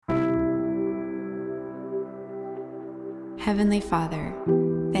Heavenly Father,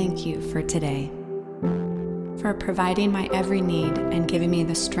 thank you for today, for providing my every need and giving me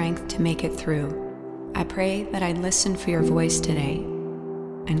the strength to make it through. I pray that I listen for your voice today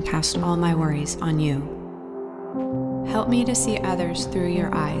and cast all my worries on you. Help me to see others through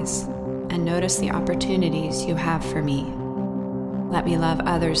your eyes and notice the opportunities you have for me. Let me love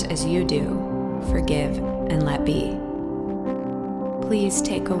others as you do, forgive and let be. Please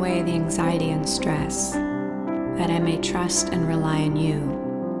take away the anxiety and stress, that I may trust and rely on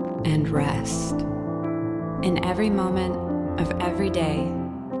you and rest. In every moment of every day,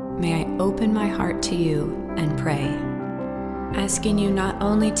 may I open my heart to you and pray, asking you not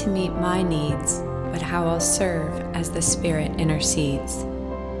only to meet my needs, but how I'll serve as the Spirit intercedes.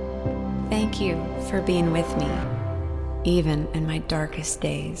 Thank you for being with me, even in my darkest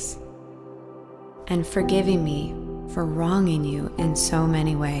days, and forgiving me for wronging you in so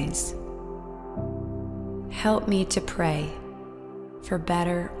many ways. Help me to pray for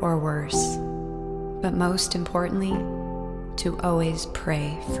better or worse, but most importantly, to always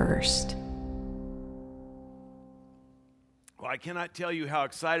pray first. Well, I cannot tell you how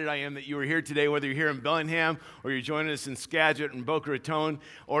excited I am that you are here today, whether you're here in Bellingham or you're joining us in Skagit and Boca Raton,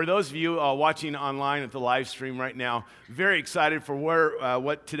 or those of you watching online at the live stream right now. Very excited for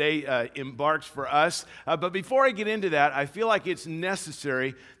what today embarks for us. But before I get into that, I feel like it's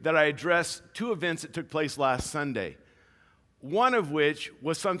necessary that I address two events that took place last Sunday. One of which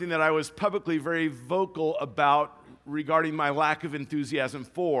was something that I was publicly very vocal about regarding my lack of enthusiasm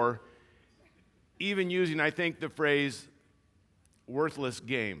for, even using, I think, the phrase, worthless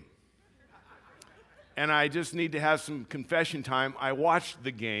game. And I just need to have some confession time. I watched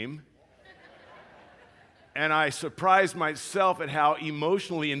the game, and I surprised myself at how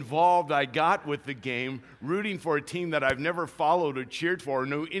emotionally involved I got with the game, rooting for a team that I've never followed or cheered for or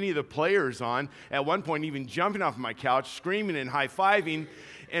knew any of the players on. At one point, even jumping off my couch, screaming and high-fiving.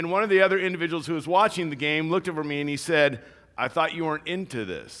 And one of the other individuals who was watching the game looked over me and he said, "I thought you weren't into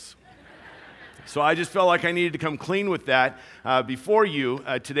this." So I just felt like I needed to come clean with that before you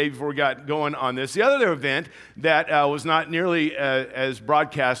today, before we got going on this. The other event that was not nearly as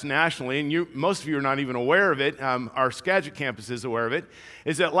broadcast nationally, and most of you are not even aware of it, our Skagit campus is aware of it,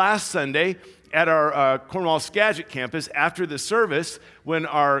 is that last Sunday at our Cornwall Skagit campus, after the service, when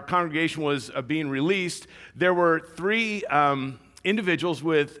our congregation was being released, there were three individuals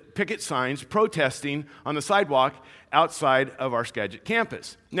with picket signs protesting on the sidewalk outside of our Skagit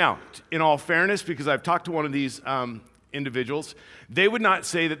campus. Now, in all fairness, because I've talked to one of these individuals, they would not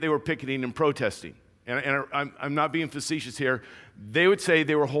say that they were picketing and protesting. And I'm not being facetious here. They would say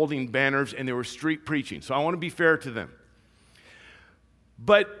they were holding banners and they were street preaching. So I want to be fair to them.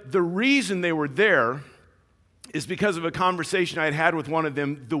 But the reason they were there is because of a conversation I had had with one of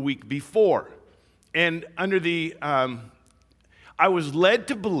them the week before. And under the, I was led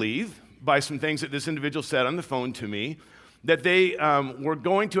to believe, by some things that this individual said on the phone to me, that they were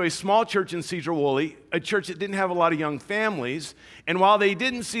going to a small church in Cedar Woolley, a church that didn't have a lot of young families, and while they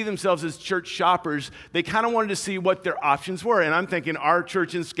didn't see themselves as church shoppers, they kind of wanted to see what their options were. And I'm thinking our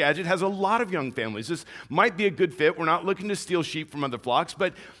church in Skagit has a lot of young families. This might be a good fit. We're not looking to steal sheep from other flocks,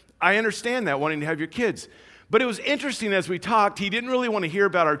 but I understand that, wanting to have your kids. But it was interesting as we talked, he didn't really want to hear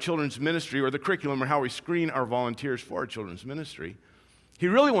about our children's ministry or the curriculum or how we screen our volunteers for our children's ministry. He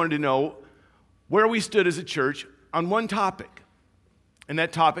really wanted to know where we stood as a church on one topic, and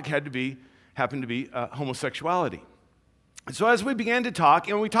that topic happened to be homosexuality. And so as we began to talk,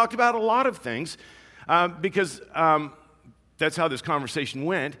 and we talked about a lot of things, because that's how this conversation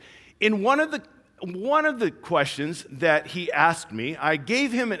went. In one of the questions that he asked me, I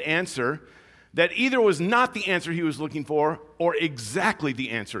gave him an answer that either was not the answer he was looking for or exactly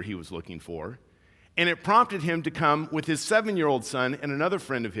the answer he was looking for. And it prompted him to come with his 7-year-old son and another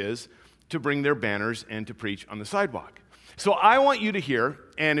friend of his to bring their banners and to preach on the sidewalk. So I want you to hear,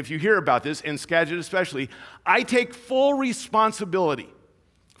 and if you hear about this, in Skagit especially, I take full responsibility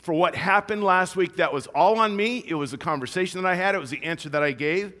for what happened last week. That was all on me. It was a conversation that I had. It was the answer that I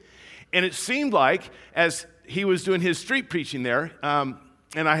gave. And it seemed like, as he was doing his street preaching there, and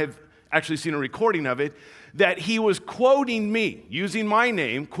I have actually seen a recording of it, that he was quoting me, using my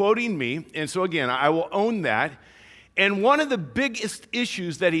name, quoting me. And so again, I will own that. And one of the biggest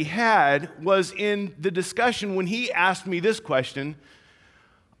issues that he had was in the discussion when he asked me this question: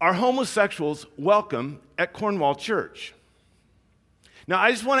 are homosexuals welcome at Cornwall Church? Now,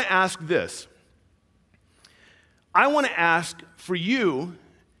 I just want to ask this. I want to ask for you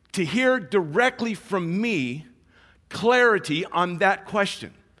to hear directly from me clarity on that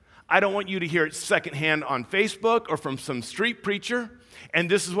question. I don't want you to hear it secondhand on Facebook or from some street preacher. And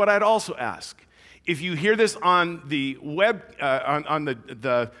this is what I'd also ask. If you hear this on the web, on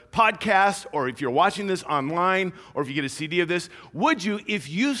the podcast, or if you're watching this online, or if you get a CD of this, would you, if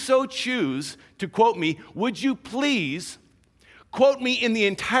you so choose to quote me, would you please quote me in the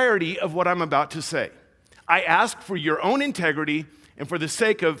entirety of what I'm about to say? I ask for your own integrity and for the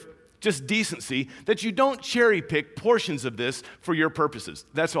sake of just decency that you don't cherry pick portions of this for your purposes.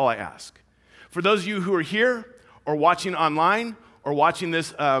 That's all I ask. For those of you who are here or watching online or watching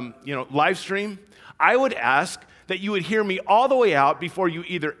this live stream, I would ask that you would hear me all the way out before you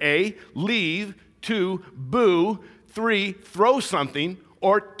either A, leave, 2, boo, 3, throw something,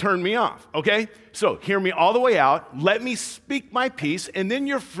 or turn me off, okay? So hear me all the way out, let me speak my piece, and then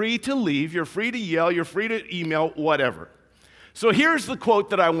you're free to leave, you're free to yell, you're free to email, whatever. So here's the quote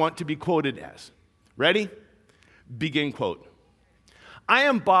that I want to be quoted as. Ready? Begin quote. I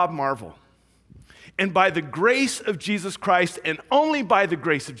am Bob Marvel, and by the grace of Jesus Christ, and only by the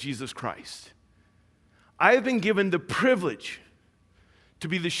grace of Jesus Christ, I have been given the privilege to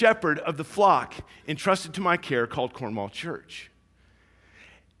be the shepherd of the flock entrusted to my care called Cornwall Church.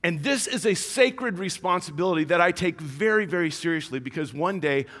 And this is a sacred responsibility that I take very, very seriously because one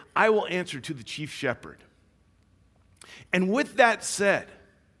day I will answer to the chief shepherd. And with that said,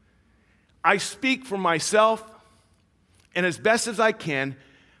 I speak for myself and as best as I can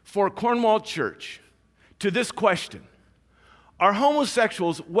for Cornwall Church to this question: are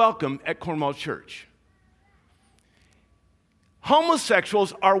homosexuals welcome at Cornwall Church?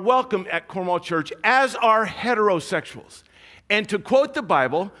 Homosexuals are welcome at Cornwall Church, as are heterosexuals. And to quote the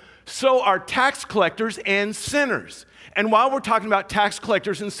Bible, so are tax collectors and sinners. And while we're talking about tax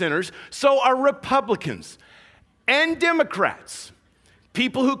collectors and sinners, so are Republicans and Democrats,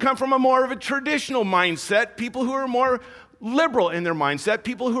 people who come from a more of a traditional mindset, people who are more liberal in their mindset,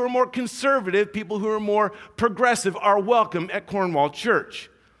 people who are more conservative, people who are more progressive are welcome at Cornwall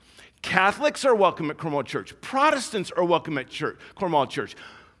Church. Catholics are welcome at Cornwall Church. Protestants are welcome at Cornwall Church.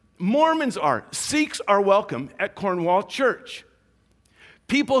 Mormons are. Sikhs are welcome at Cornwall Church.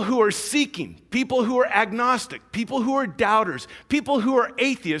 People who are seeking, people who are agnostic, people who are doubters, people who are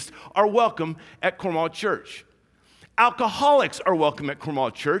atheists are welcome at Cornwall Church. Alcoholics are welcome at Cornwall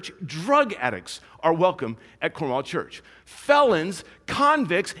Church. Drug addicts are welcome at Cornwall Church. Felons,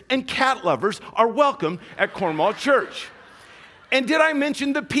 convicts, and cat lovers are welcome at Cornwall Church. And did I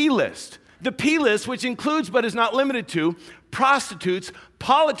mention the P list? The P list, which includes but is not limited to prostitutes,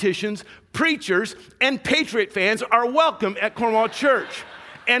 politicians, preachers, and Patriot fans, are welcome at Cornwall Church.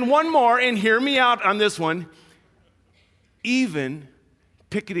 And one more, and hear me out on this one, even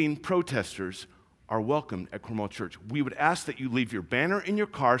picketing protesters are welcome at Cornwall Church. We would ask that you leave your banner in your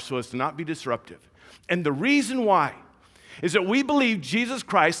car so as to not be disruptive. And the reason why is that we believe Jesus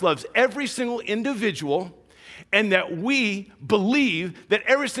Christ loves every single individual, and that we believe that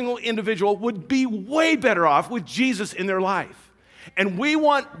every single individual would be way better off with Jesus in their life. And we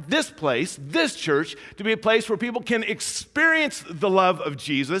want this place, this church, to be a place where people can experience the love of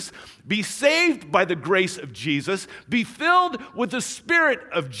Jesus, be saved by the grace of Jesus, be filled with the Spirit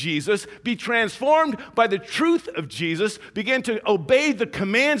of Jesus, be transformed by the truth of Jesus, begin to obey the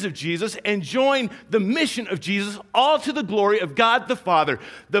commands of Jesus, and join the mission of Jesus, all to the glory of God the Father.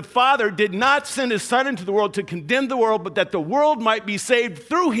 The Father did not send His Son into the world to condemn the world, but that the world might be saved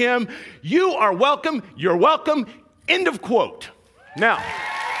through Him. You are welcome. You're welcome. End of quote. Now,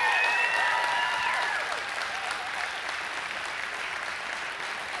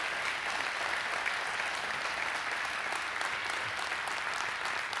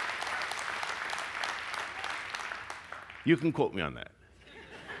 you can quote me on that,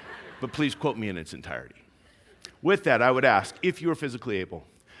 but please quote me in its entirety. With that, I would ask, if you are physically able,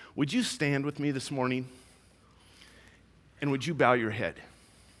 would you stand with me this morning and would you bow your head?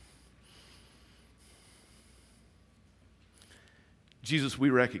 Jesus, we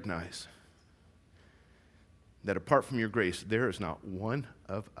recognize that apart from your grace, there is not one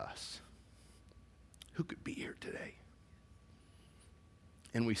of us who could be here today.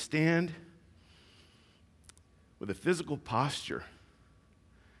 And we stand with a physical posture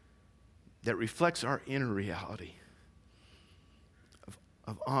that reflects our inner reality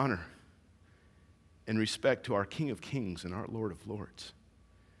of honor and respect to our King of Kings and our Lord of Lords.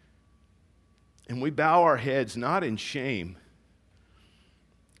 And we bow our heads not in shame,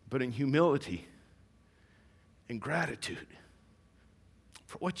 but in humility and gratitude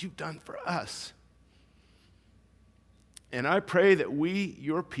for what you've done for us. And I pray that we,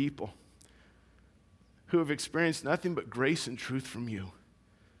 your people, who have experienced nothing but grace and truth from you,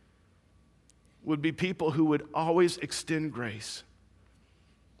 would be people who would always extend grace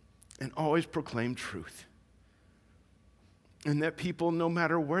and always proclaim truth. And that people, no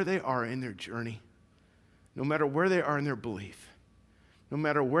matter where they are in their journey, no matter where they are in their belief, no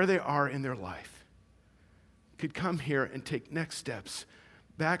matter where they are in their life, could come here and take next steps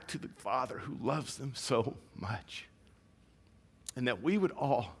back to the Father who loves them so much. And that we would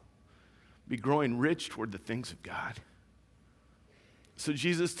all be growing rich toward the things of God. So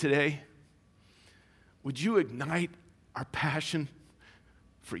Jesus, today, would you ignite our passion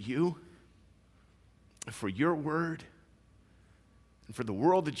for you, for your word, and for the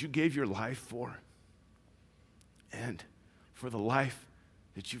world that you gave your life for, and for the life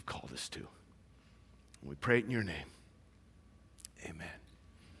that you've called us to. And we pray it in your name. Amen.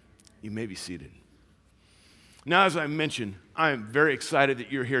 You may be seated. Now, as I mentioned, I am very excited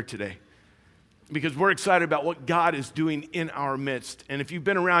that you're here today because we're excited about what God is doing in our midst. And if you've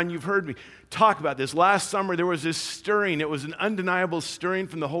been around, you've heard me talk about this. Last summer, there was this stirring. It was an undeniable stirring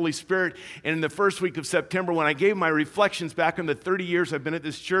from the Holy Spirit. And in the first week of September, when I gave my reflections back on the 30 years I've been at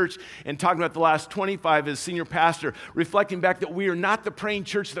this church and talking about the last 25 as senior pastor, reflecting back that we are not the praying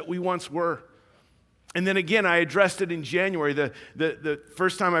church that we once were. And then again, I addressed it in January, the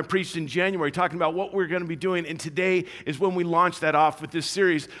first time I preached in January, talking about what we're going to be doing. And today is when we launched that off with this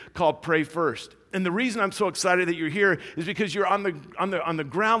series called Pray First. And the reason I'm so excited that you're here is because you're on the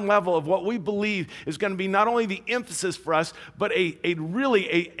ground level of what we believe is going to be not only the emphasis for us, but a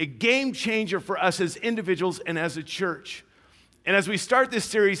game changer for us as individuals and as a church. And as we start this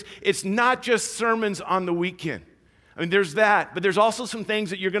series, it's not just sermons on the weekend. I mean, there's that, but there's also some things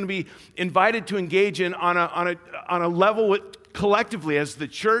that you're going to be invited to engage in on a level with collectively as the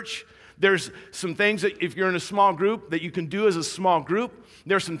church. There's some things that if you're in a small group that you can do as a small group.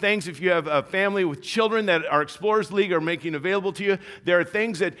 There's some things if you have a family with children that our Explorers League are making available to you. There are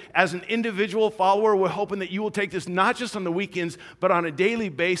things that as an individual follower, we're hoping that you will take this not just on the weekends, but on a daily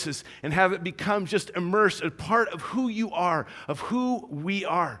basis and have it become just immersed as part of who you are, of who we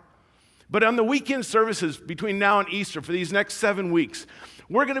are. But on the weekend services between now and Easter for these next 7 weeks,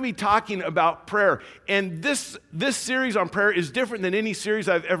 we're going to be talking about prayer. And this series on prayer is different than any series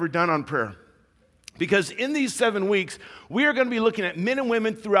I've ever done on prayer. Because in these 7 weeks, we are going to be looking at men and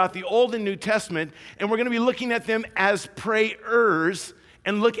women throughout the Old and New Testament, and we're going to be looking at them as prayers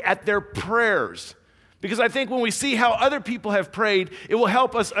and look at their prayers. Because I think when we see how other people have prayed, it will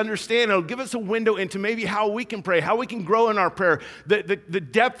help us understand. It'll give us a window into maybe how we can pray, how we can grow in our prayer, the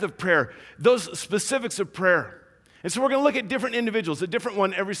depth of prayer, those specifics of prayer. And so we're going to look at different individuals, a different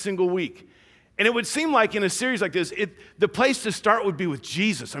one every single week. And it would seem like in a series like this, the place to start would be with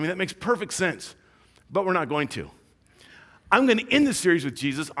Jesus. I mean, that makes perfect sense. But we're not going to. I'm going to end the series with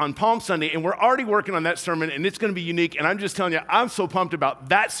Jesus on Palm Sunday, and we're already working on that sermon, and it's going to be unique. And I'm just telling you, I'm so pumped about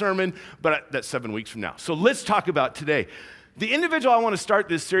that sermon, but that's 7 weeks from now. So let's talk about today. The individual I want to start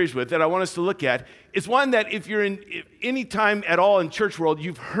this series with, that I want us to look at, is one that if you're in any time at all in church world,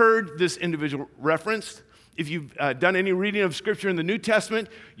 you've heard this individual referenced. If you've done any reading of Scripture in the New Testament,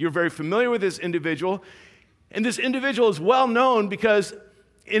 you're very familiar with this individual. And this individual is well known because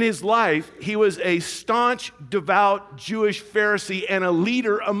in his life, he was a staunch, devout Jewish Pharisee and a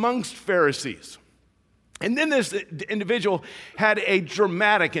leader amongst Pharisees. And then this individual had a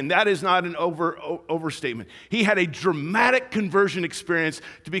dramatic, and that is not an overstatement, he had a dramatic conversion experience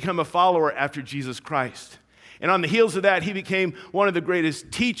to become a follower after Jesus Christ. And on the heels of that, he became one of the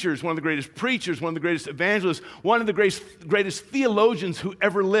greatest teachers, one of the greatest preachers, one of the greatest evangelists, one of the greatest theologians who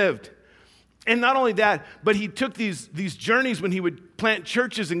ever lived. And not only that, but he took these journeys when he would plant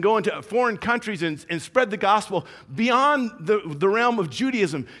churches and go into foreign countries and spread the gospel beyond the realm of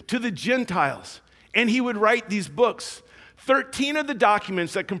Judaism to the Gentiles. And he would write these books. 13 of the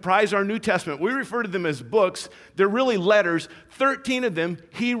documents that comprise our New Testament, we refer to them as books. They're really letters. 13 of them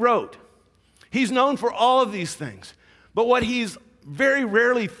he wrote. He's known for all of these things. But what he's very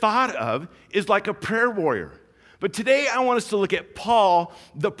rarely thought of is like a prayer warrior. But today I want us to look at Paul,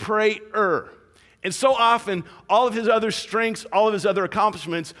 the prayer. And so often, all of his other strengths, all of his other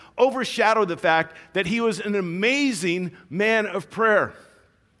accomplishments overshadow the fact that he was an amazing man of prayer.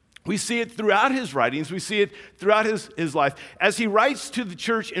 We see it throughout his writings. We see it throughout his life. As he writes to the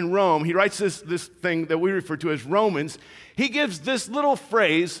church in Rome, he writes this thing that we refer to as Romans. He gives this little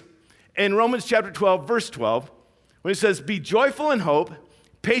phrase in Romans chapter 12, verse 12, when he says, "Be joyful in hope,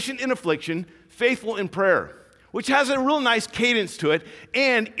 patient in affliction, faithful in prayer," which has a real nice cadence to it.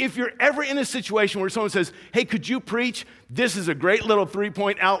 And if you're ever in a situation where someone says, "Hey, could you preach?" This is a great little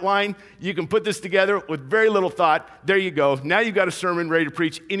 3-point outline. You can put this together with very little thought. There you go. Now you've got a sermon ready to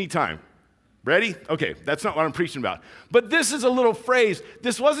preach anytime. Ready? Okay, that's not what I'm preaching about. But this is a little phrase.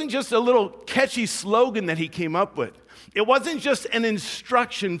 This wasn't just a little catchy slogan that he came up with. It wasn't just an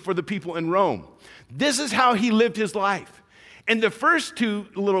instruction for the people in Rome. This is how he lived his life. And the first two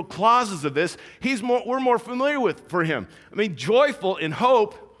little clauses of this, we're more familiar with for him. I mean, joyful in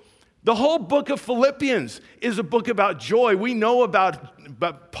hope. The whole book of Philippians is a book about joy. We know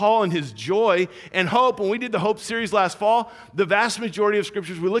about Paul and his joy and hope. When we did the Hope series last fall, the vast majority of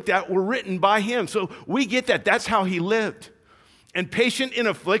scriptures we looked at were written by him. So we get that. That's how he lived. And patient in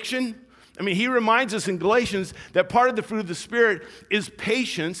affliction. I mean, he reminds us in Galatians that part of the fruit of the Spirit is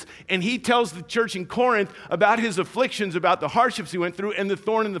patience. And he tells the church in Corinth about his afflictions, about the hardships he went through, and the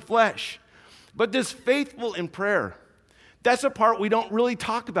thorn in the flesh. But this faithful in prayer, that's a part we don't really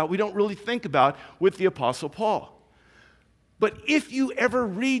talk about, we don't really think about with the Apostle Paul. But if you ever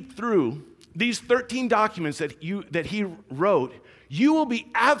read through these 13 documents that he wrote, you will be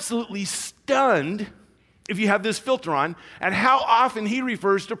absolutely stunned, if you have this filter on, at how often he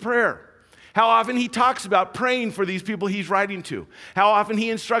refers to prayer. How often he talks about praying for these people he's writing to. How often he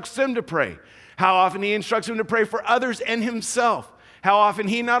instructs them to pray. How often he instructs them to pray for others and himself. How often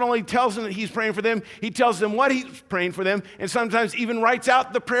he not only tells them that he's praying for them, he tells them what he's praying for them, and sometimes even writes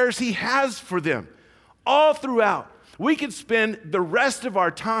out the prayers he has for them. All throughout. We could spend the rest of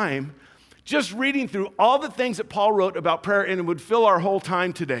our time just reading through all the things that Paul wrote about prayer, and it would fill our whole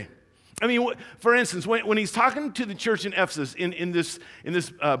time today. I mean, for instance, when he's talking to the church in Ephesus in this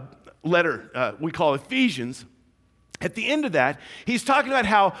letter we call Ephesians, at the end of that, he's talking about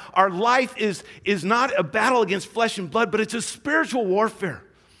how our life is not a battle against flesh and blood, but it's a spiritual warfare.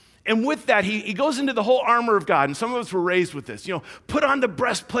 And with that, he goes into the whole armor of God. And some of us were raised with this. You know, put on the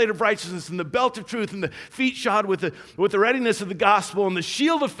breastplate of righteousness and the belt of truth and the feet shod with the readiness of the gospel and the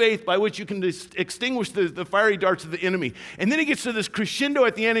shield of faith by which you can extinguish the fiery darts of the enemy. And then he gets to this crescendo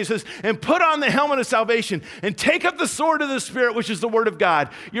at the end. He says, and put on the helmet of salvation and take up the sword of the Spirit, which is the word of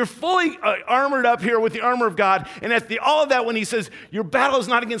God. You're fully armored up here with the armor of God. And at all of that, when he says, your battle is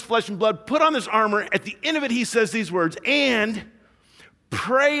not against flesh and blood, put on this armor. At the end of it, he says these words, and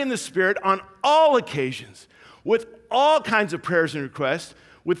pray in the Spirit on all occasions with all kinds of prayers and requests.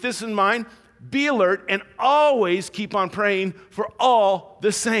 With this in mind, be alert and always keep on praying for all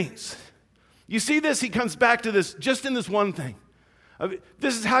the saints. You see this? He comes back to this just in this one thing.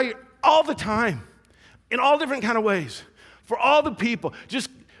 This is how all the time, in all different kind of ways, for all the people. Just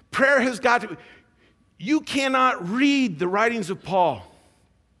prayer has got to, you cannot read the writings of Paul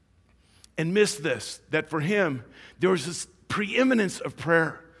and miss this, that for him, there was this preeminence of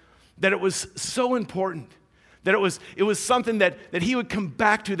prayer, that it was so important, that it was something that he would come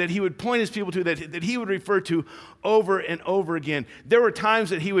back to, that he would point his people to, that he would refer to over and over again. There were times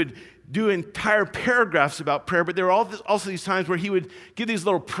that he would do entire paragraphs about prayer, but there were also these times where he would give these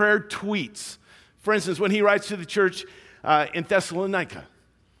little prayer tweets. For instance, when he writes to the church in Thessalonica,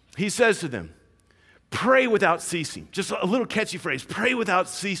 he says to them, pray without ceasing. Just a little catchy phrase, pray without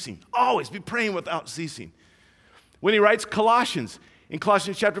ceasing. Always be praying without ceasing. When he writes Colossians, in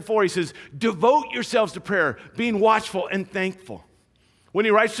Colossians chapter 4, he says, devote yourselves to prayer, being watchful and thankful. When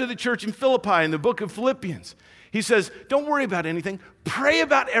he writes to the church in Philippi, in the book of Philippians, he says, don't worry about anything, pray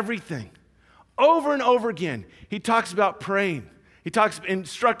about everything. Over and over again, he talks about praying. He talks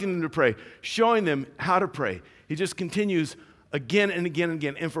instructing them to pray, showing them how to pray. He just continues again and again and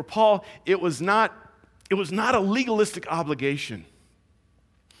again. And for Paul, it was not a legalistic obligation.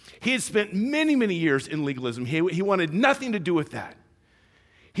 He had spent many, many years in legalism. He wanted nothing to do with that.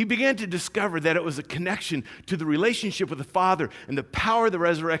 He began to discover that it was a connection to the relationship with the Father and the power of the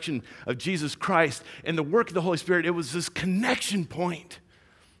resurrection of Jesus Christ and the work of the Holy Spirit. It was this connection point.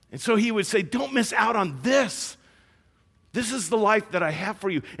 And so he would say, don't miss out on this. This is the life that I have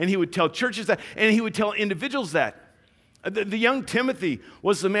for you. And he would tell churches that, and he would tell individuals that. The young Timothy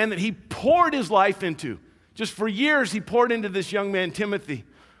was the man that he poured his life into. Just for years, he poured into this young man, Timothy.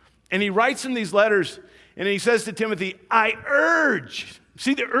 And he writes him these letters, and he says to Timothy, I urge,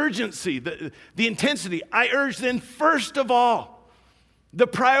 see the urgency, the intensity. I urge them first of all, the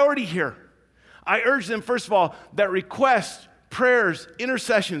priority here. I urge them first of all that requests, prayers,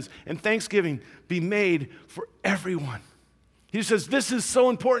 intercessions, and thanksgiving be made for everyone. He says, this is so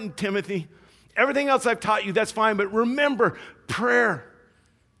important, Timothy. Everything else I've taught you, that's fine, but remember, prayer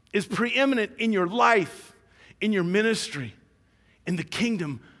is preeminent in your life, in your ministry, in the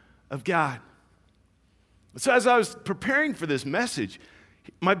kingdom of God. So as I was preparing for this message,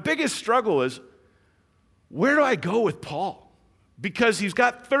 my biggest struggle is, where do I go with Paul? Because he's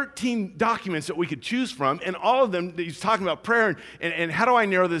got 13 documents that we could choose from, and all of them, he's talking about prayer, and how do I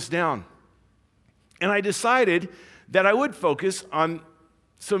narrow this down? And I decided that I would focus on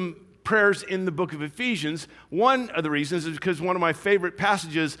some prayers in the book of Ephesians. One of the reasons is because one of my favorite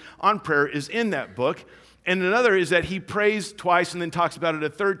passages on prayer is in that book. And another is that he prays twice and then talks about it a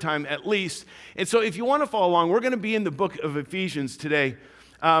third time at least. And so if you want to follow along, we're going to be in the book of Ephesians today.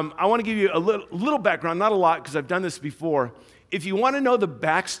 I want to give you a little background, not a lot because I've done this before. If you want to know the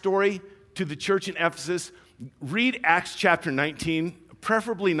backstory to the church in Ephesus, read Acts chapter 19,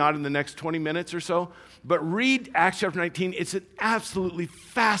 preferably not in the next 20 minutes or so, but read Acts chapter 19. It's an absolutely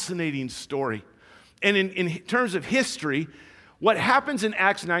fascinating story. And in terms of history, what happens in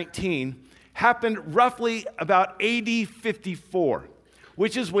Acts 19 happened roughly about AD 54,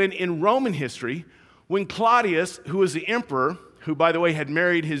 which is when in Roman history, when Claudius, who was the emperor, who by the way had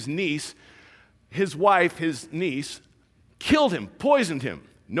married his niece, his wife, his niece, killed him, poisoned him.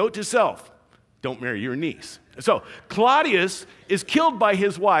 Note to self, don't marry your niece. So Claudius is killed by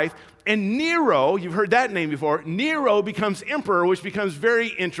his wife, and Nero, you've heard that name before, Nero becomes emperor, which becomes very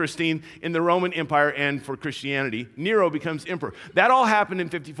interesting in the Roman Empire and for Christianity. Nero becomes emperor. That all happened in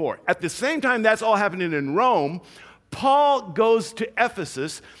 54. At the same time that's all happening in Rome, Paul goes to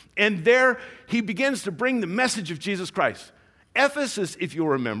Ephesus, and there he begins to bring the message of Jesus Christ. Ephesus, if you'll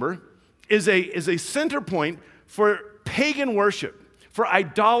remember, is a center point for pagan worship, for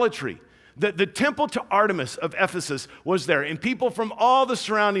idolatry. The temple to Artemis of Ephesus was there, and people from all the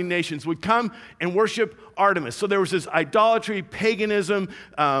surrounding nations would come and worship Artemis. So there was this idolatry, paganism,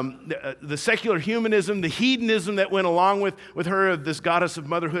 the secular humanism, the hedonism that went along with her, this goddess of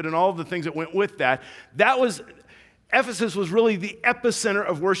motherhood, and all of the things that went with that. Ephesus was really the epicenter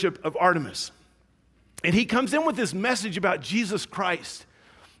of worship of Artemis. And he comes in with this message about Jesus Christ.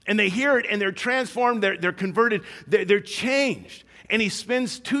 And they hear it, and they're transformed, they're converted, they're changed. And he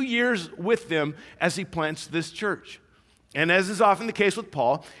spends 2 years with them as he plants this church. And as is often the case with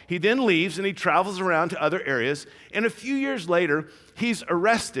Paul, he then leaves and he travels around to other areas. And a few years later, he's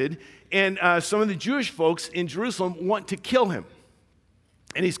arrested, and some of the Jewish folks in Jerusalem want to kill him.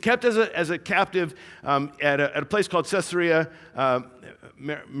 And he's kept as a captive at a place called Caesarea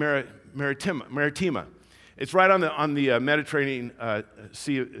Maritima. It's right on the Mediterranean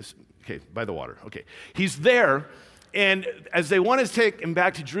Sea, okay, by the water. Okay, he's there. And as they want to take him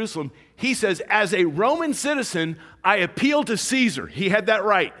back to Jerusalem, he says, as a Roman citizen, I appeal to Caesar. He had that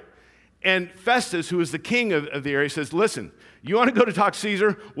right. And Festus, who is the king of the area, says, listen, you want to go to talk to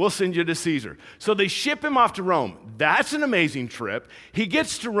Caesar? We'll send you to Caesar. So they ship him off to Rome. That's an amazing trip. He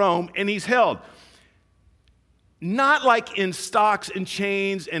gets to Rome and he's held. Not like in stocks and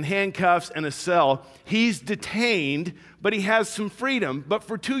chains and handcuffs and a cell. He's detained, but he has some freedom. But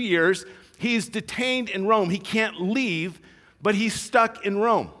for 2 years, he's detained in Rome. He can't leave, but he's stuck in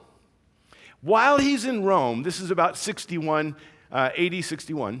Rome. While he's in Rome, this is about 61, AD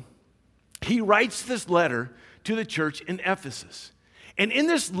 61, he writes this letter to the church in Ephesus. And in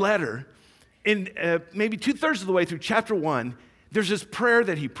this letter, in maybe 2/3 of the way through chapter 1, there's this prayer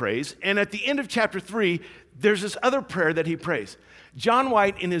that he prays. And at the end of chapter 3, there's this other prayer that he prays. John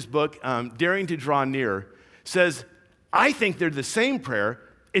White, in his book, Daring to Draw Near, says, I think they're the same prayer.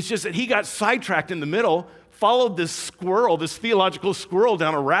 It's just that he got sidetracked in the middle, followed this squirrel, this theological squirrel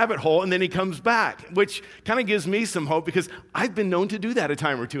down a rabbit hole, and then he comes back, which kind of gives me some hope because I've been known to do that a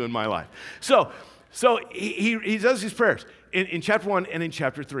time or two in my life. So he does these prayers in chapter 1 and in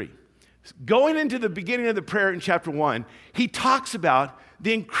chapter 3. Going into the beginning of the prayer in chapter 1, he talks about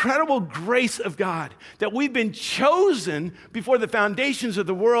the incredible grace of God, that we've been chosen before the foundations of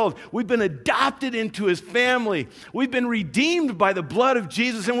the world. We've been adopted into his family. We've been redeemed by the blood of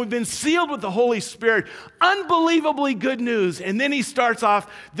Jesus, and we've been sealed with the Holy Spirit. Unbelievably good news. And then he starts off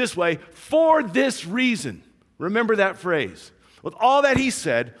this way, for this reason. Remember that phrase. With all that he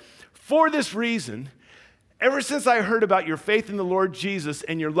said, for this reason, ever since I heard about your faith in the Lord Jesus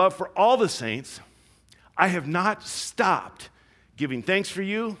and your love for all the saints, I have not stopped giving thanks for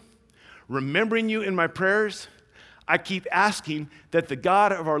you, remembering you in my prayers. I keep asking that the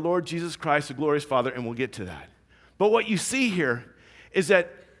God of our Lord Jesus Christ, the glorious Father, and we'll get to that. But what you see here is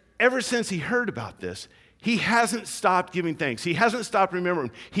that ever since he heard about this, he hasn't stopped giving thanks. He hasn't stopped remembering.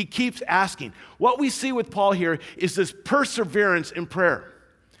 He keeps asking. What we see with Paul here is this perseverance in prayer.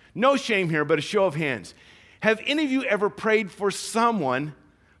 No shame here, but a show of hands. Have any of you ever prayed for someone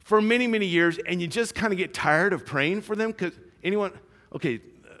for many, many years and you just kind of get tired of praying for them? Because anyone? Okay,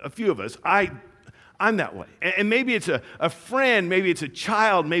 a few of us. I'm that way. And maybe it's a friend, maybe it's a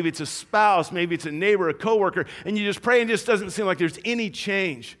child, maybe it's a spouse, maybe it's a neighbor, a coworker, and you just pray and it just doesn't seem like there's any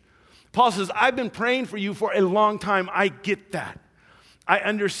change. Paul says, I've been praying for you for a long time. I get that. I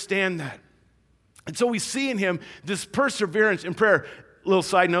understand that. And so we see in him this perseverance in prayer. Little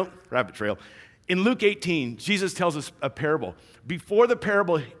side note, rabbit trail. In Luke 18, Jesus tells us a parable. Before the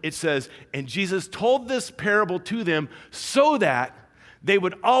parable, it says, and Jesus told this parable to them so that they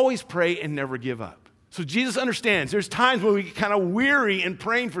would always pray and never give up. So Jesus understands there's times when we get kind of weary in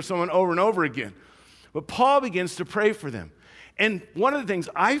praying for someone over and over again. But Paul begins to pray for them. And one of the things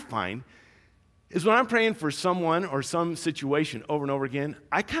I find is when I'm praying for someone or some situation over and over again,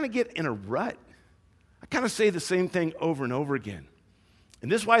 I kind of get in a rut. I kind of say the same thing over and over again.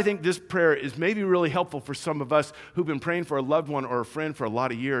 And this is why I think this prayer is maybe really helpful for some of us who've been praying for a loved one or a friend for a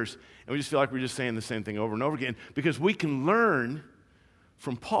lot of years, and we just feel like we're just saying the same thing over and over again, because we can learn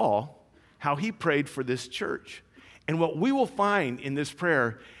from Paul how he prayed for this church. And what we will find in this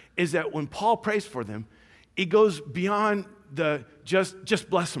prayer is that when Paul prays for them, it goes beyond the just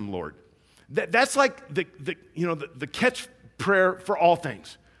bless them, Lord. That's like the catch prayer for all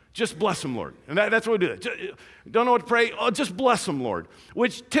things. Just bless them, Lord. And that's what we do. Don't know what to pray? Oh, just bless them, Lord.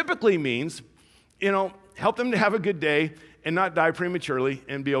 Which typically means, help them to have a good day and not die prematurely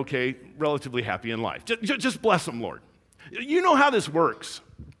and be okay, relatively happy in life. Just bless them, Lord. You know how this works.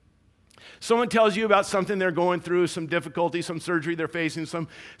 Someone tells you about something they're going through, some difficulty, some surgery they're facing, some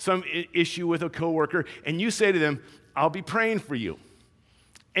issue with a coworker, and you say to them, I'll be praying for you.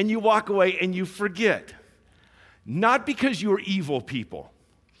 And you walk away and you forget. Not because you're evil people,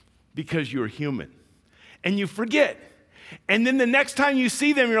 because you're human. And you forget. And then the next time you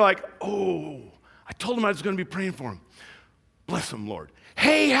see them, you're like, oh, I told them I was going to be praying for them. Bless them, Lord.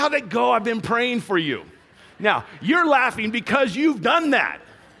 Hey, how'd it go? I've been praying for you. Now, you're laughing because you've done that.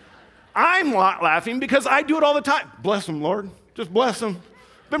 I'm laughing because I do it all the time. Bless them, Lord. Just bless them.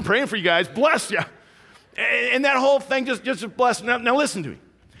 I've been praying for you guys. Bless you. And that whole thing, just bless them. Now listen to me.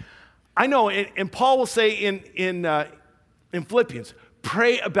 I know, and Paul will say in Philippians,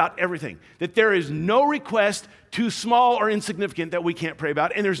 pray about everything. That there is no request too small or insignificant that we can't pray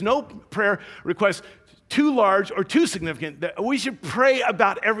about. And there's no prayer request too large or too significant that we should pray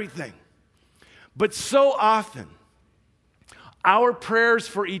about everything. But so often, our prayers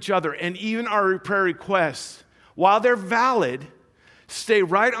for each other and even our prayer requests, while they're valid, stay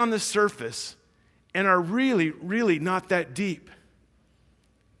right on the surface and are really, really not that deep.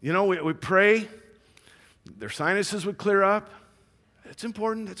 We pray, their sinuses would clear up. That's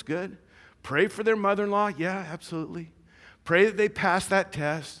important, that's good. Pray for their mother-in-law, yeah, absolutely. Pray that they pass that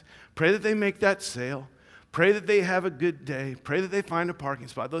test. Pray that they make that sale. Pray that they have a good day. Pray that they find a parking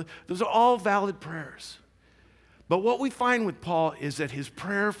spot. Those are all valid prayers. But what we find with Paul is that his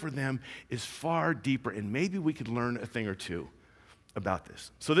prayer for them is far deeper, and maybe we could learn a thing or two about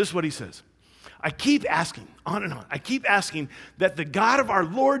this. So this is what he says. I keep asking, on and on, I keep asking that the God of our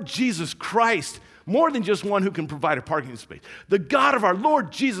Lord Jesus Christ, more than just one who can provide a parking space, the God of our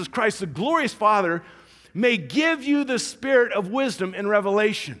Lord Jesus Christ, the glorious Father, may give you the spirit of wisdom and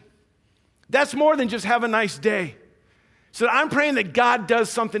revelation. That's more than just have a nice day. So I'm praying that God does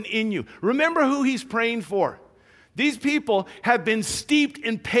something in you. Remember who he's praying for. These people have been steeped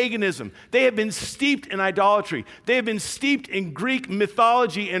in paganism. They have been steeped in idolatry. They have been steeped in Greek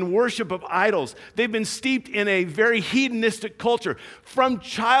mythology and worship of idols. They've been steeped in a very hedonistic culture. From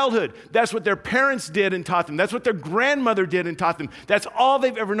childhood, that's what their parents did and taught them. That's what their grandmother did and taught them. That's all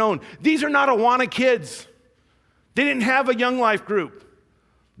they've ever known. These are not Awana kids. They didn't have a young life group.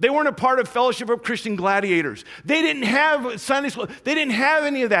 They weren't a part of Fellowship of Christian Gladiators. They didn't have Sunday school. They didn't have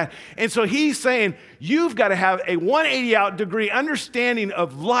any of that. And so he's saying, you've got to have a 180-degree understanding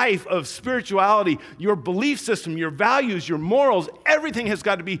of life, of spirituality, your belief system, your values, your morals. Everything has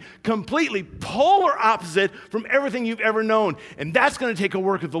got to be completely polar opposite from everything you've ever known. And that's going to take a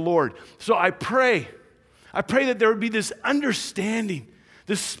work of the Lord. So I pray that there would be this understanding,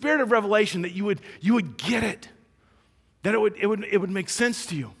 this spirit of revelation, that you would get it. That it would make sense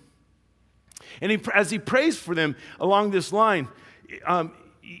to you. And as he prays for them along this line,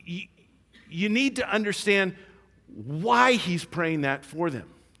 you need to understand why he's praying that for them.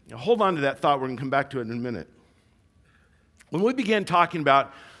 Now, hold on to that thought. We're going to come back to it in a minute. When we began talking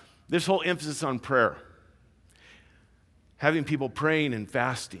about this whole emphasis on prayer, having people praying and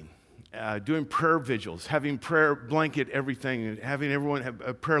fasting, doing prayer vigils, having prayer blanket everything, and having everyone have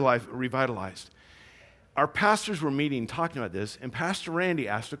a prayer life revitalized, our pastors were meeting talking about this, and Pastor Randy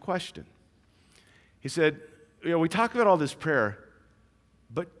asked a question. He said, we talk about all this prayer,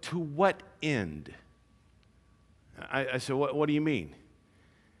 but to what end? I said, what do you mean?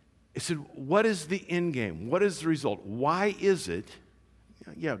 He said, what is the end game? What is the result? Why is it,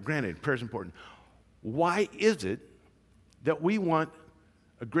 yeah, granted, prayer is important. Why is it that we want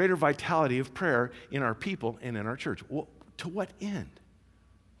a greater vitality of prayer in our people and in our church? Well, to what end?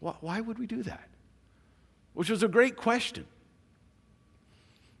 Why would we do that? Which was a great question.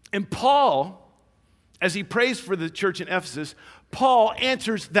 And Paul as he prays for the church in Ephesus, Paul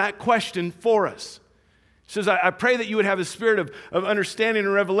answers that question for us. He says, I pray that you would have a spirit of understanding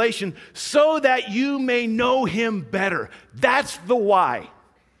and revelation so that you may know him better. That's the why.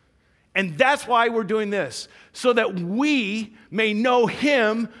 And that's why we're doing this, so that we may know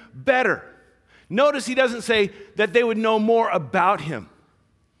him better. Notice he doesn't say that they would know more about him.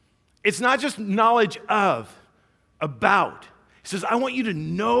 It's not just knowledge of, about. He says, I want you to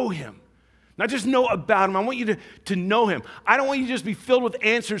know him. Not just know about him, I want you to know him. I don't want you to just be filled with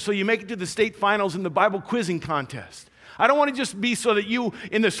answers so you make it to the state finals in the Bible quizzing contest. I don't want to just be so that you,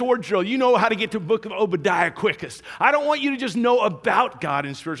 in the sword drill, you know how to get to the book of Obadiah quickest. I don't want you to just know about God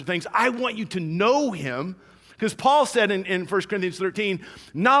and spiritual things. I want you to know him, because Paul said in 1 Corinthians 13,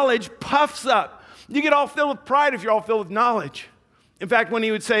 knowledge puffs up. You get all filled with pride if you're all filled with knowledge. In fact, when he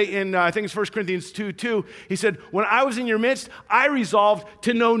would say in, I think it's 1 Corinthians 2:2, he said, when I was in your midst, I resolved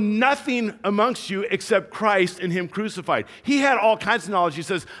to know nothing amongst you except Christ and him crucified. He had all kinds of knowledge. He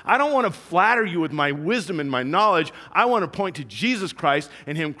says, I don't want to flatter you with my wisdom and my knowledge. I want to point to Jesus Christ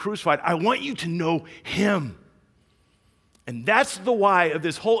and him crucified. I want you to know him. And that's the why of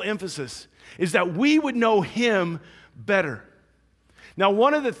this whole emphasis, is that we would know him better. Now,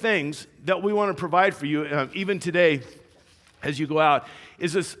 one of the things that we want to provide for you, even today, as you go out,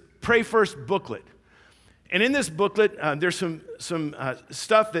 is this Pray First booklet. And in this booklet, there's some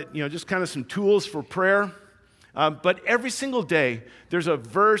stuff that, just kind of some tools for prayer. But every single day, there's a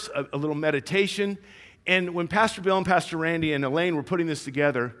verse, a little meditation. And when Pastor Bill and Pastor Randy and Elaine were putting this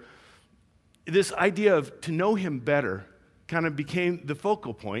together, this idea of to know him better kind of became the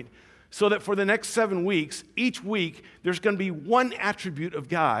focal point, so that for the next 7 weeks, each week, there's going to be one attribute of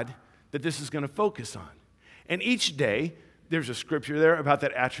God that this is going to focus on. And each day, there's a scripture there about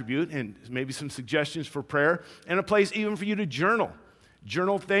that attribute and maybe some suggestions for prayer and a place even for you to journal.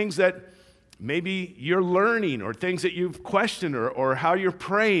 Journal things that maybe you're learning or things that you've questioned or how you're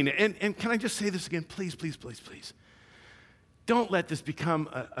praying. And can I just say this again? Please, please, please, please. Don't let this become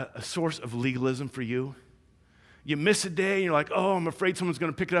a source of legalism for you. You miss a day and you're like, oh, I'm afraid someone's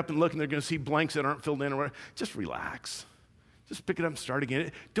going to pick it up and look and they're going to see blanks that aren't filled in or whatever. Just relax. Just pick it up and start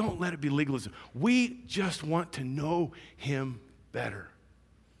again. Don't let it be legalism. We just want to know him better.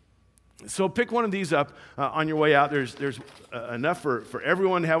 So pick one of these up on your way out. There's enough for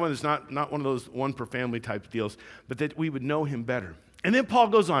everyone to have one. It's not one of those one per family type deals, but that we would know him better. And then Paul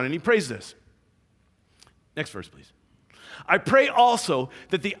goes on and he prays this. Next verse, please. I pray also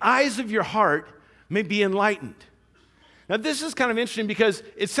that the eyes of your heart may be enlightened. Now this is kind of interesting because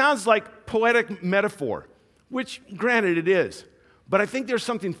it sounds like poetic metaphor, which, granted, it is. But I think there's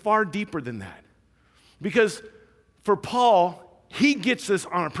something far deeper than that. Because for Paul, he gets this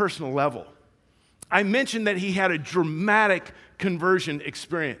on a personal level. I mentioned that he had a dramatic conversion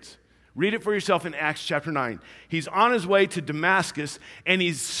experience. Read it for yourself in Acts chapter 9. He's on his way to Damascus, and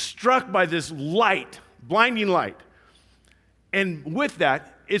he's struck by this light, blinding light. And with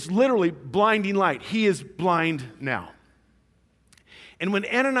that, it's literally blinding light. He is blind now. And when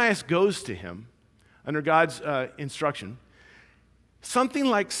Ananias goes to him, under God's instruction, something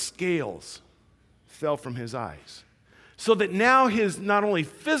like scales fell from his eyes. So that now his not only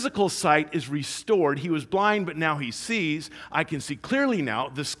physical sight is restored, he was blind, but now he sees. I can see clearly now.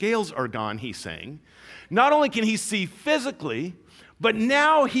 The scales are gone, he's saying. Not only can he see physically, but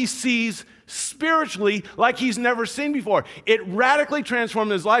now he sees spiritually like he's never seen before. It radically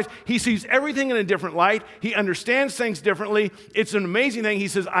transformed his life. He sees everything in a different light. He understands things differently. It's an amazing thing. He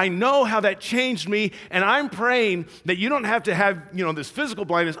says, I know how that changed me, and I'm praying that you don't have to have, this physical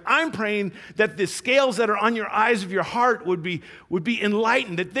blindness. I'm praying that the scales that are on your eyes of your heart would be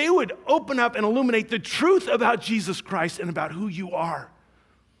enlightened, that they would open up and illuminate the truth about Jesus Christ and about who you are,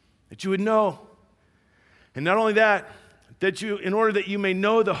 that you would know. And not only that you, in order that you may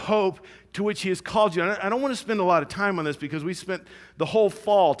know the hope to which he has called you. And I don't want to spend a lot of time on this because we spent the whole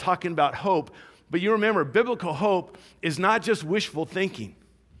fall talking about hope. But you remember, biblical hope is not just wishful thinking.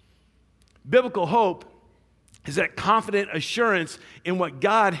 Biblical hope is that confident assurance in what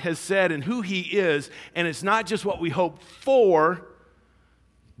God has said and who he is. And it's not just what we hope for,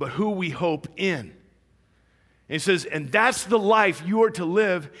 but who we hope in. And he says, and that's the life you are to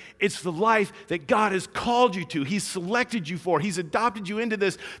live. It's the life that God has called you to. He's selected you for. He's adopted you into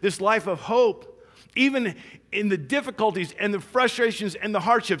this life of hope, even in the difficulties and the frustrations and the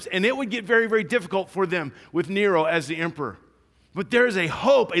hardships. And it would get very, very difficult for them with Nero as the emperor. But there is a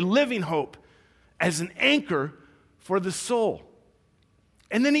hope, a living hope, as an anchor for the soul.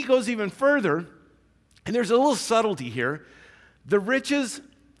 And then he goes even further, and there's a little subtlety here. The riches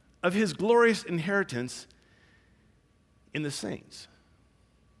of his glorious inheritance in the saints.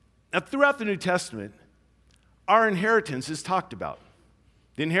 Now, throughout the New Testament, our inheritance is talked about.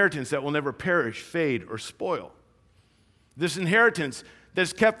 The inheritance that will never perish, fade, or spoil. This inheritance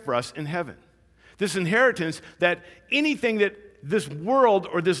that's kept for us in heaven. This inheritance that anything that this world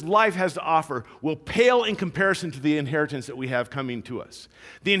or this life has to offer will pale in comparison to the inheritance that we have coming to us.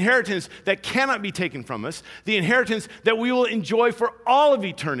 The inheritance that cannot be taken from us. The inheritance that we will enjoy for all of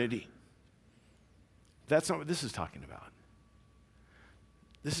eternity. That's not what this is talking about.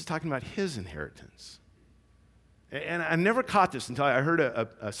 This is talking about his inheritance. And I never caught this until I heard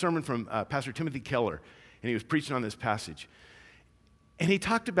a sermon from Pastor Timothy Keller, and he was preaching on this passage. And he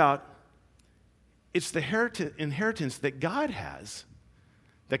talked about it's the inheritance that God has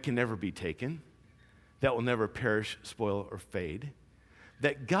that can never be taken, that will never perish, spoil, or fade,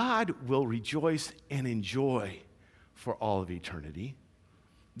 that God will rejoice and enjoy for all of eternity,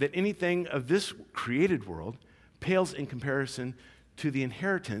 that anything of this created world pales in comparison to the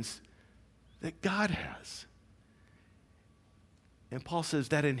inheritance that God has. And Paul says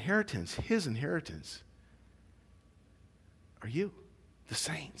that inheritance, his inheritance, are you, the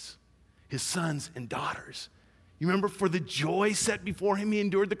saints, his sons and daughters. You remember, for the joy set before him, he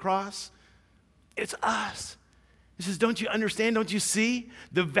endured the cross? It's us. He says, don't you understand? Don't you see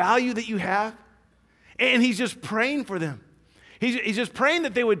the value that you have? And he's just praying for them. He's just praying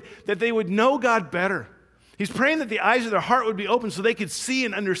that they would know God better. He's praying that the eyes of their heart would be open so they could see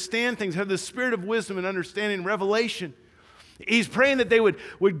and understand things, have the spirit of wisdom and understanding and revelation. He's praying that they would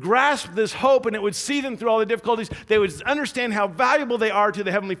grasp this hope and it would see them through all the difficulties. They would understand how valuable they are to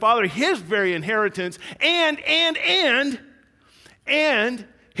the Heavenly Father, his very inheritance, and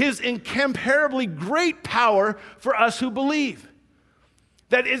his incomparably great power for us who believe.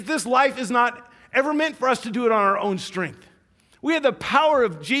 That this life is not ever meant for us to do it on our own strength. We have the power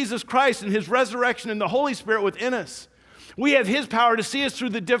of Jesus Christ and his resurrection and the Holy Spirit within us. We have his power to see us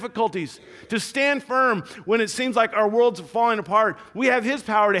through the difficulties, to stand firm when it seems like our world's falling apart. We have his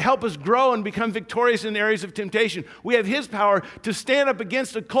power to help us grow and become victorious in areas of temptation. We have his power to stand up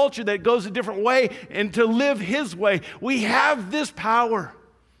against a culture that goes a different way and to live his way. We have this power.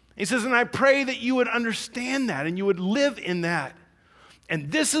 He says, and I pray that you would understand that and you would live in that.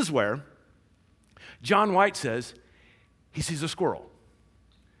 And this is where John White says he sees a squirrel.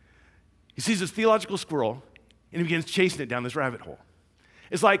 He sees this theological squirrel, and he begins chasing it down this rabbit hole.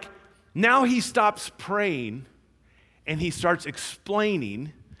 It's like now he stops praying and he starts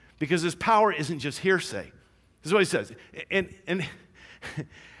explaining, because his power isn't just hearsay. This is what he says. And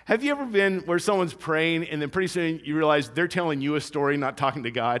have you ever been where someone's praying and then pretty soon you realize they're telling you a story, not talking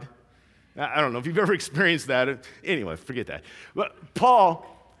to God? I don't know if you've ever experienced that. Anyway, forget that. But Paul,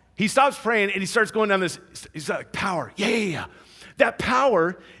 he stops praying and he starts going down this, he's like, power. Yeah. That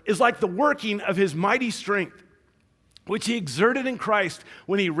power is like the working of his mighty strength, which he exerted in Christ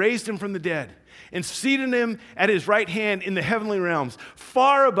when he raised him from the dead and seated him at his right hand in the heavenly realms,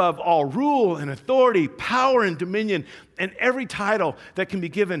 far above all rule and authority, power and dominion, and every title that can be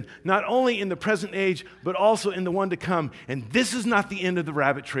given, not only in the present age, but also in the one to come. And this is not the end of the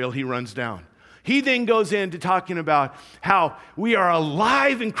rabbit trail he runs down. He then goes into talking about how we are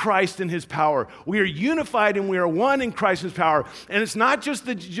alive in Christ and his power. We are unified and we are one in Christ and his power. And it's not just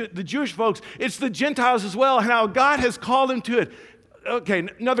the Jewish folks, it's the Gentiles as well, and how God has called them to it. Okay,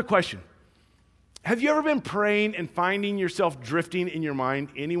 another question. Have you ever been praying and finding yourself drifting in your mind?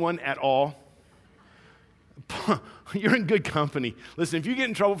 Anyone at all? You're in good company. Listen, if you get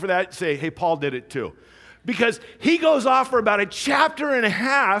in trouble for that, say, hey, Paul did it too. Because he goes off for about a chapter and a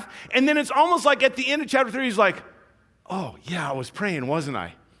half, and then it's almost like at the end of chapter 3, he's like, oh, yeah, I was praying, wasn't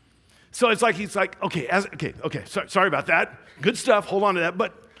I? So it's like, he's like, okay, sorry about that. Good stuff, hold on to that,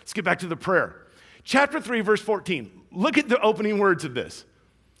 but let's get back to the prayer. Chapter 3, verse 14. Look at the opening words of this.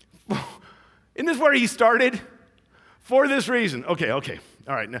 Isn't this where he started? For this reason. Okay, all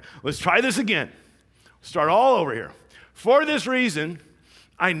right, now let's try this again. Start all over here. For this reason,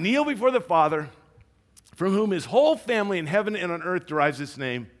 I kneel before the Father, from whom his whole family in heaven and on earth derives its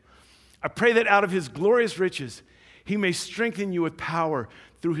name. I pray that out of his glorious riches, he may strengthen you with power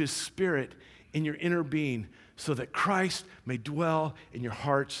through his Spirit in your inner being, so that Christ may dwell in your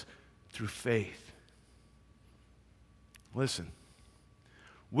hearts through faith. Listen,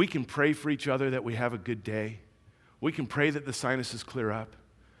 we can pray for each other that we have a good day. We can pray that the sinuses clear up.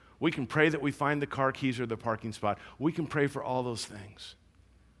 We can pray that we find the car keys or the parking spot. We can pray for all those things.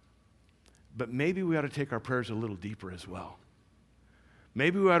 But maybe we ought to take our prayers a little deeper as well.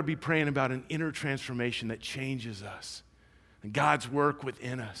 Maybe we ought to be praying about an inner transformation that changes us and God's work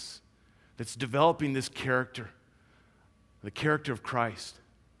within us that's developing this character, the character of Christ.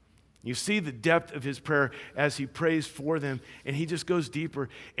 You see the depth of his prayer as he prays for them, and he just goes deeper.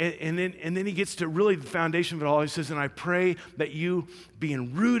 And then he gets to really the foundation of it all. He says, and I pray that you,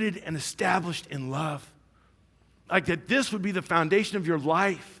 being rooted and established in love, like that this would be the foundation of your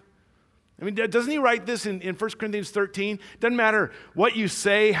life. I mean, doesn't he write this in 1 Corinthians 13? Doesn't matter what you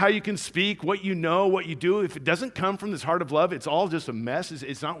say, how you can speak, what you know, what you do. If it doesn't come from this heart of love, it's all just a mess.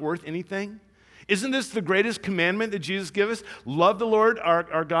 It's not worth anything. Isn't this the greatest commandment that Jesus gives us? Love the Lord,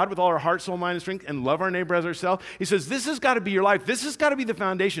 our God, with all our heart, soul, mind, and strength, and love our neighbor as ourselves. He says, this has got to be your life. This has got to be the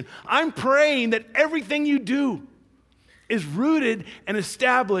foundation. I'm praying that everything you do is rooted and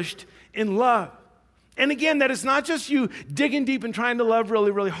established in love. And again, that it's not just you digging deep and trying to love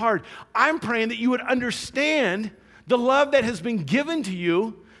really, really hard. I'm praying that you would understand the love that has been given to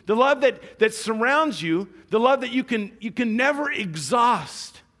you, the love that surrounds you, the love that you can never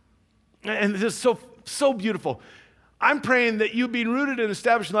exhaust. And this is so beautiful. I'm praying that you, being rooted and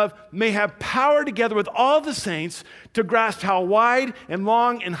established in love, may have power together with all the saints to grasp how wide and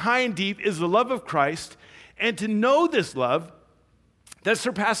long and high and deep is the love of Christ, and to know this love that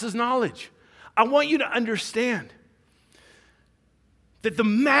surpasses knowledge. I want you to understand that the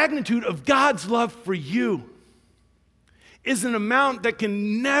magnitude of God's love for you is an amount that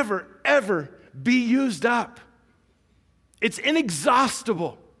can never, ever be used up. It's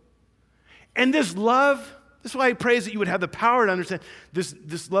inexhaustible. And this love, this is why he prays that you would have the power to understand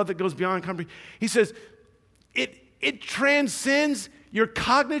this love that goes beyond comprehension. He says, it transcends your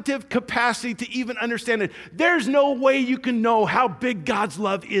cognitive capacity to even understand it. There's no way you can know how big God's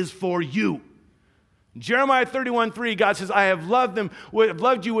love is for you. Jeremiah 31:3, God says, I have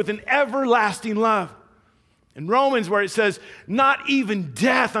loved you with an everlasting love. In Romans, where it says, not even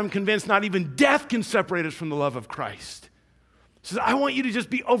death, I'm convinced, not even death can separate us from the love of Christ. It says, I want you to just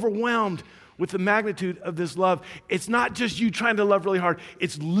be overwhelmed with the magnitude of this love. It's not just you trying to love really hard.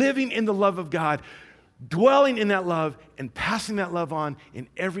 It's living in the love of God, dwelling in that love, and passing that love on in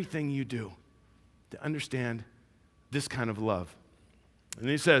everything you do to understand this kind of love. And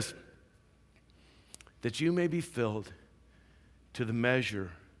he says, that you may be filled to the measure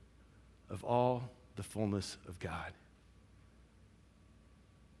of all the fullness of God.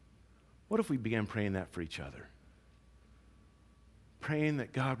 What if we began praying that for each other? Praying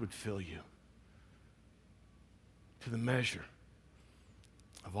that God would fill you to the measure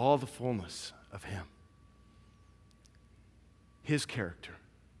of all the fullness of Him. His character,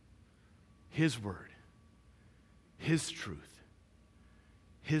 His word, His truth,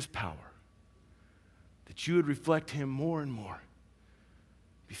 His power. That you would reflect Him more and more.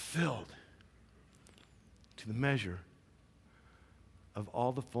 Be filled to the measure of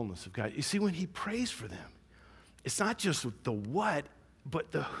all the fullness of God. You see, when he prays for them, it's not just the what,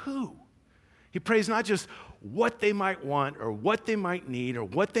 but the who. He prays not just what they might want or what they might need or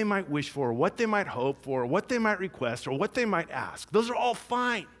what they might wish for or what they might hope for or what they might request or what they might ask. Those are all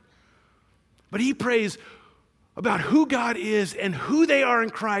fine. But he prays about who God is and who they are in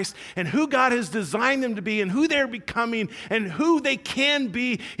Christ and who God has designed them to be and who they're becoming and who they can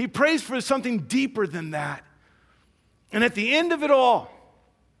be. He prays for something deeper than that. And at the end of it all,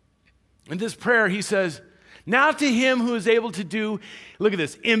 in this prayer, he says, now to him who is able to do, look at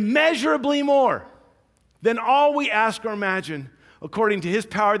this, immeasurably more than all we ask or imagine, according to his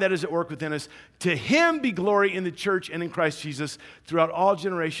power that is at work within us, to him be glory in the church and in Christ Jesus throughout all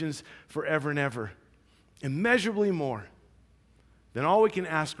generations, forever and ever. Immeasurably more than all we can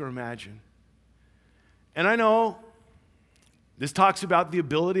ask or imagine. And I know this talks about the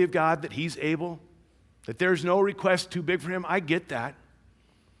ability of God, that he's able, that there's no request too big for him. I get that.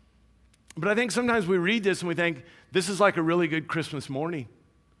 But I think sometimes we read this and we think, this is like a really good Christmas morning.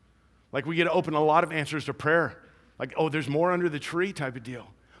 Like we get to open a lot of answers to prayer. Like, oh, there's more under the tree type of deal.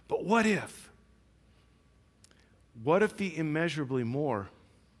 But what if? What if the immeasurably more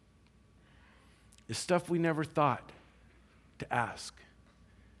is stuff we never thought to ask?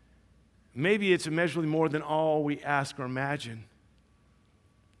 Maybe it's immeasurably more than all we ask or imagine,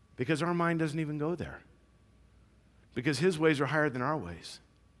 because our mind doesn't even go there. Because his ways are higher than our ways.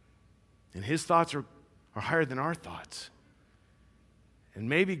 And his thoughts are higher than our thoughts. And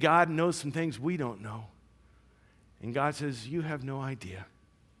maybe God knows some things we don't know. And God says, you have no idea.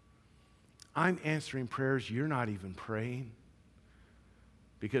 I'm answering prayers you're not even praying,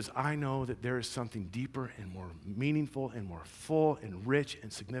 because I know that there is something deeper and more meaningful and more full and rich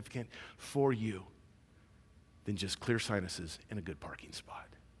and significant for you than just clear sinuses and a good parking spot.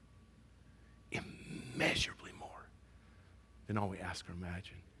 Immeasurably more than all we ask or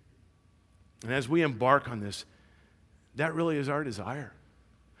imagine. And as we embark on this, that really is our desire,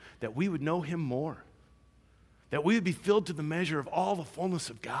 that we would know him more, that we would be filled to the measure of all the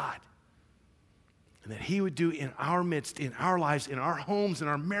fullness of God. and that he would do in our midst, in our lives, in our homes, in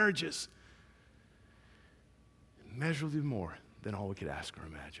our marriages, immeasurably more than all we could ask or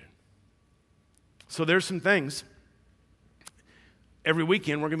imagine. So there's some things. Every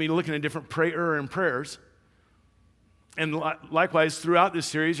weekend, we're going to be looking at different prayer and prayers. And likewise, throughout this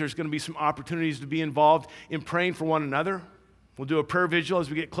series, there's going to be some opportunities to be involved in praying for one another. We'll do a prayer vigil as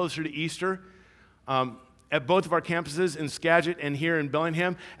we get closer to Easter. At both of our campuses in Skagit and here in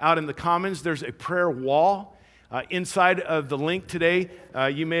Bellingham, out in the Commons, there's a prayer wall. Inside of the link today,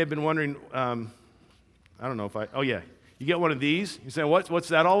 you may have been wondering, I don't know if you get one of these. You say, what's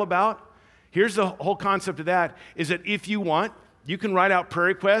that all about? Here's the whole concept of that, is that if you want, you can write out prayer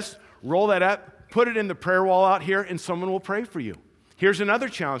requests, roll that up, put it in the prayer wall out here, and someone will pray for you. Here's another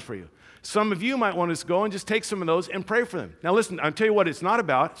challenge for you. Some of you might want to go and just take some of those and pray for them. Now listen, I'll tell you what it's not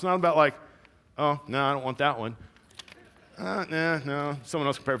about. It's not about like, oh, no, I don't want that one. No, someone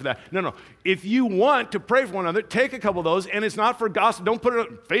else can pray for that. No. If you want to pray for one another, take a couple of those, and it's not for gossip. Don't put it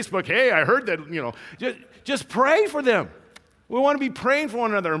on Facebook, hey, I heard that, just pray for them. We want to be praying for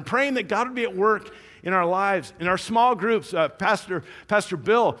one another and praying that God would be at work in our lives. In our small groups, Pastor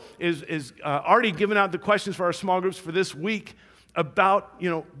Bill is already given out the questions for our small groups for this week about,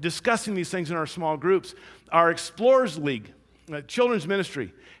 discussing these things in our small groups. Our Explorers League, children's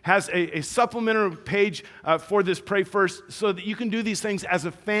ministry, has a supplementary page for this Pray First so that you can do these things as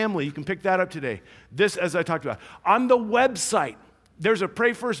a family. You can pick that up today. This, as I talked about. On the website, there's a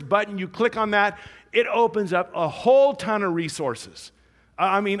Pray First button. You click on that. It opens up a whole ton of resources.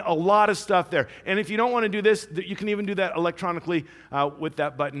 A lot of stuff there. And if you don't want to do this, you can even do that electronically with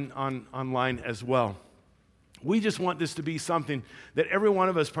that button online as well. We just want this to be something that every one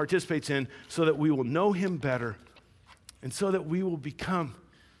of us participates in so that we will know him better and so that we will become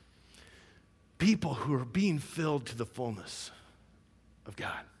people who are being filled to the fullness of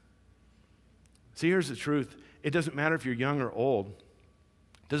God. See, here's the truth. It doesn't matter if you're young or old.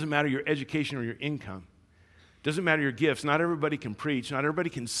 It doesn't matter your education or your income. It doesn't matter your gifts. Not everybody can preach. Not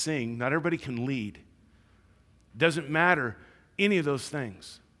everybody can sing. Not everybody can lead. It doesn't matter any of those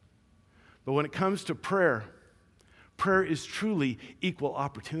things. But when it comes to prayer, prayer is truly equal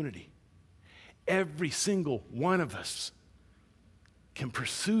opportunity. Every single one of us can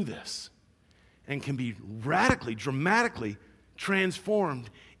pursue this and can be radically, dramatically transformed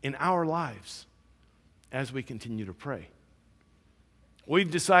in our lives as we continue to pray.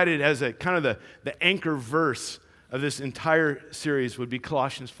 We've decided as a kind of the anchor verse of this entire series would be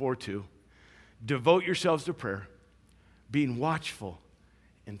Colossians 4:2. Devote yourselves to prayer, being watchful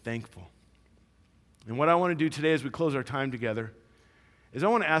and thankful. And what I want to do today as we close our time together is I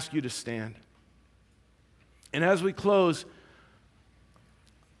want to ask you to stand. And as we close,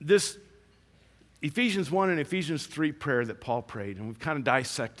 this Ephesians 1 and Ephesians 3 prayer that Paul prayed, and we've kind of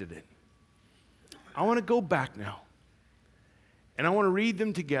dissected it. I want to go back now, and I want to read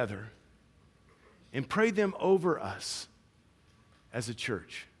them together and pray them over us as a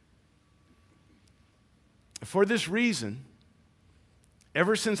church. For this reason,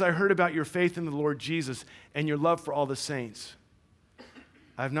 ever since I heard about your faith in the Lord Jesus and your love for all the saints,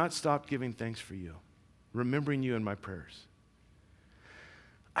 I have not stopped giving thanks for you, remembering you in my prayers.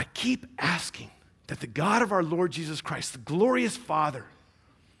 I keep asking that the God of our Lord Jesus Christ, the glorious Father,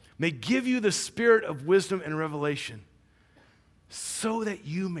 may give you the spirit of wisdom and revelation so that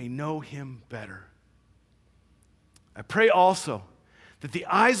you may know him better. I pray also that the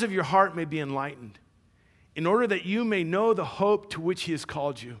eyes of your heart may be enlightened in order that you may know the hope to which he has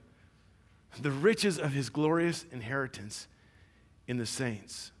called you, the riches of his glorious inheritance in the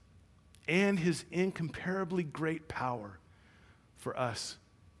saints, and his incomparably great power for us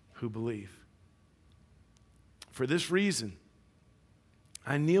who believe. For this reason,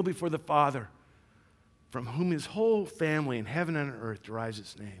 I kneel before the Father, from whom his whole family in heaven and on earth derives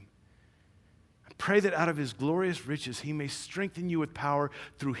its name. I pray that out of his glorious riches he may strengthen you with power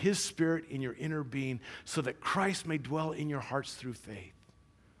through his Spirit in your inner being, so that Christ may dwell in your hearts through faith.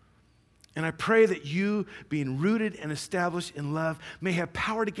 And I pray that you, being rooted and established in love, may have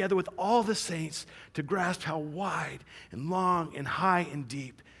power together with all the saints to grasp how wide and long and high and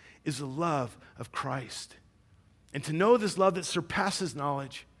deep is the love of Christ, and to know this love that surpasses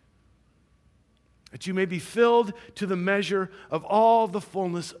knowledge, that you may be filled to the measure of all the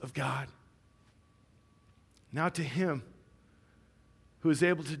fullness of God. Now to him who is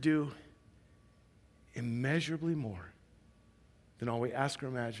able to do immeasurably more than all we ask or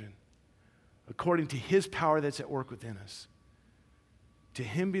imagine, according to his power that's at work within us. To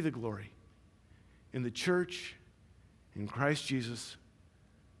him be the glory in the church, in Christ Jesus,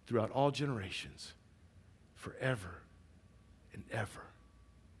 throughout all generations, forever and ever.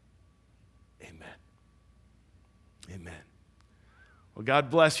 Amen. Amen. Well, God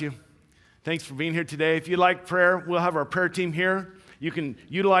bless you. Thanks for being here today. If you'd like prayer, we'll have our prayer team here. You can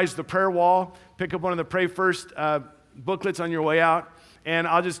utilize the prayer wall, pick up one of the Pray First booklets on your way out, and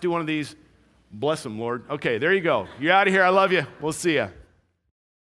I'll just do one of these. Bless them, Lord. Okay, there you go. You're out of here. I love you. We'll see you.